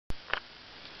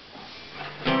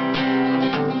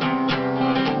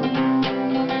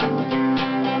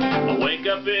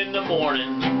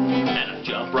morning and I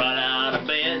jump right out of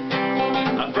bed.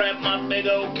 I grab my big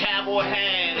old cowboy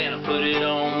hat and I put it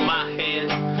on my head.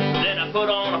 Then I put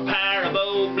on a pair of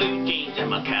old blue jeans and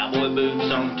my cowboy boots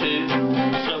on too.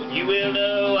 So you will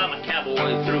know I'm a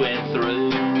cowboy through and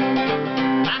through.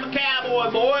 I'm a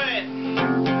cowboy boy.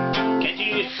 Can't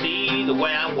you see the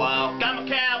way I walk? I'm a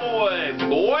cowboy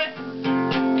boy.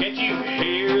 Can't you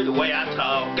hear the way I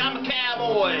talk? I'm a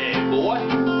cowboy boy.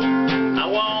 I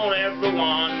want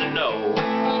everyone to know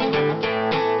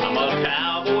I'm a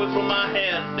cowboy from my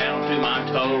head down to my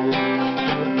toes.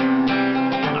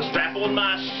 I strap on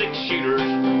my 6-shooters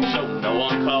so no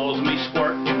one calls me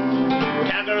squirt.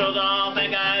 Cowgirls all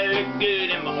think I look good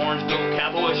in my orange gold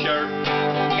cowboy shirt.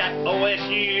 Got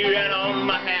OSU right on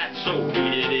my hat, so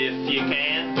read it if you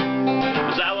can,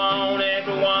 'cause I want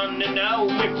everyone to know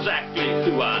exactly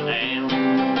who I am.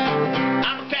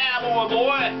 I'm a cowboy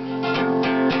boy.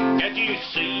 Can't you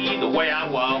see the way I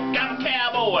walk? I'm a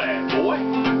cowboy boy.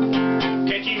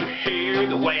 Can't you hear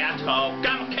the way I talk?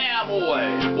 I'm a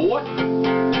cowboy boy.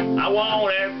 I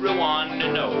want everyone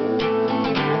to know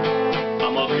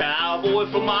I'm a cowboy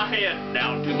from my head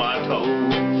down to my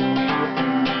toes.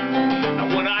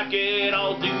 And when I get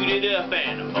all duded up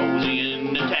and mosey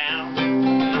into town,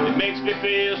 it makes me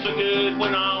feel so good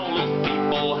when all those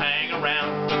people hang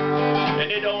around.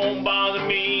 And it don't bother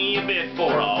me a bit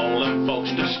for all them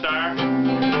folks to stare,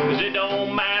 'cause it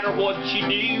don't matter what you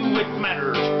do, it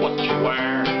matters what you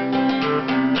wear.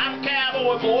 I'm a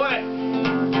cowboy boy.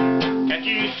 Can't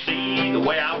you see the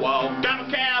way I walk? I'm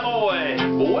a cowboy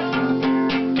boy.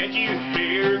 Can't you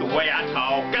hear the way I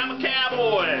talk? I'm a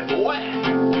cowboy boy.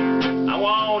 I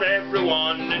want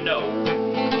everyone to know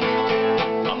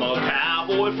I'm a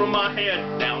cowboy from my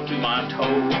head down to my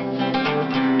toes.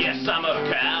 Yes, I'm a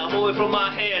cowboy from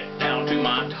my head down to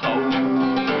my toes.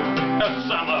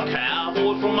 Yes, I'm a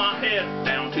cowboy from my head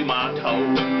down to my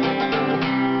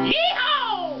toes.